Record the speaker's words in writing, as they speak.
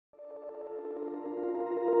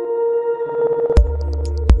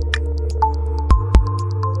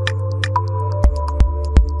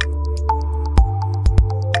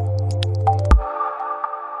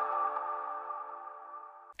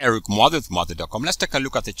Eric Mother with Mother.com. Let's take a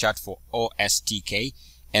look at the chart for OSTK,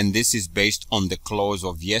 and this is based on the close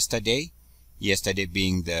of yesterday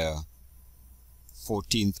being the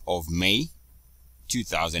 14th of May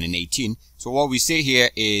 2018. So what we say here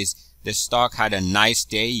is the stock had a nice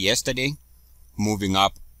day yesterday, moving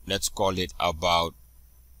up, let's call it about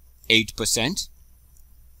 8%.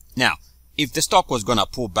 Now, if the stock was going to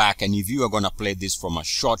pull back, and if you are going to play this from a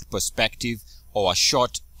short perspective or a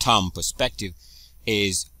short-term perspective,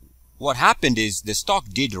 is what happened is the stock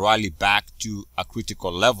did rally back to a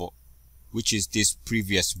critical level, which is this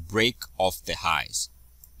previous break of the highs.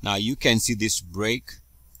 Now you can see this break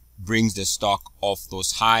brings the stock off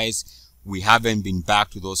those highs. We haven't been back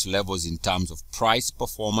to those levels in terms of price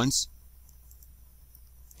performance.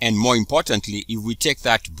 And more importantly, if we take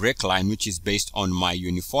that break line, which is based on my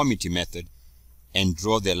uniformity method, and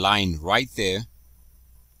draw the line right there,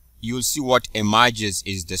 you'll see what emerges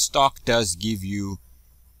is the stock does give you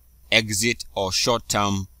exit or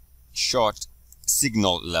short-term short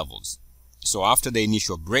signal levels. So after the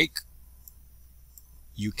initial break,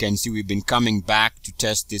 you can see we've been coming back to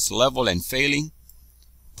test this level and failing.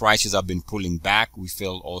 Prices have been pulling back. We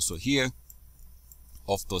failed also here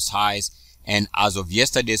off those highs. And as of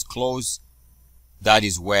yesterday's close, that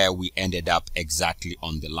is where we ended up exactly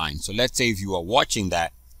on the line. So let's say if you are watching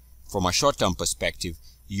that from a short-term perspective,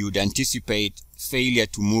 you'd anticipate failure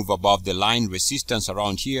to move above the line. Resistance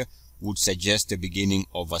around here would suggest the beginning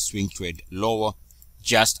of a swing trade lower,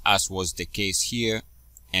 just as was the case here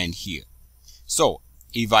and here. So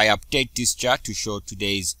if I update this chart to show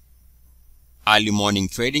today's early morning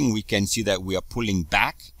trading, we can see that we are pulling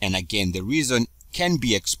back. And again, the reason can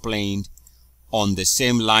be explained on the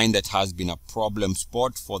same line that has been a problem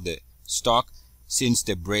spot for the stock since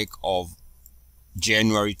the break of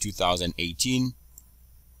January 2018.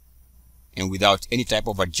 And without any type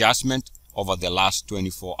of adjustment over the last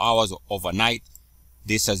 24 hours or overnight,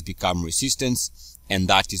 this has become resistance, and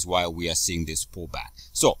that is why we are seeing this pullback.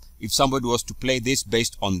 So if somebody was to play this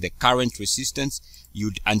based on the current resistance,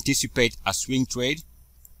 you'd anticipate a swing trade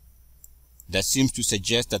that seems to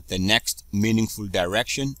suggest that the next meaningful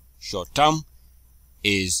direction short term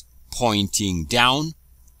is pointing down,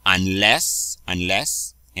 unless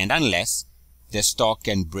the stock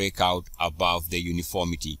can break out above the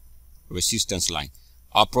uniformity resistance line.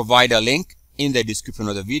 I'll provide a link in the description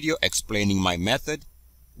of the video explaining my method,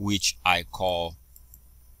 which I call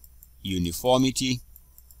uniformity.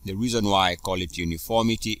 The reason why I call it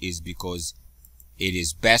uniformity is because it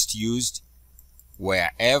is best used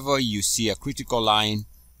wherever you see a critical line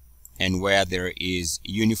and where there is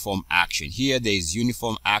uniform action. Here there is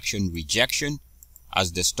uniform action rejection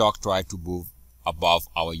as the stock tried to move above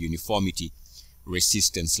our uniformity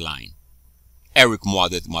resistance line. Eric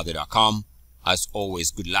Mother with Mother.com. As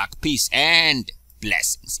always, good luck, peace, and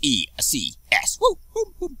blessings. ECS. Woo,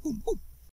 woo, woo, woo, woo.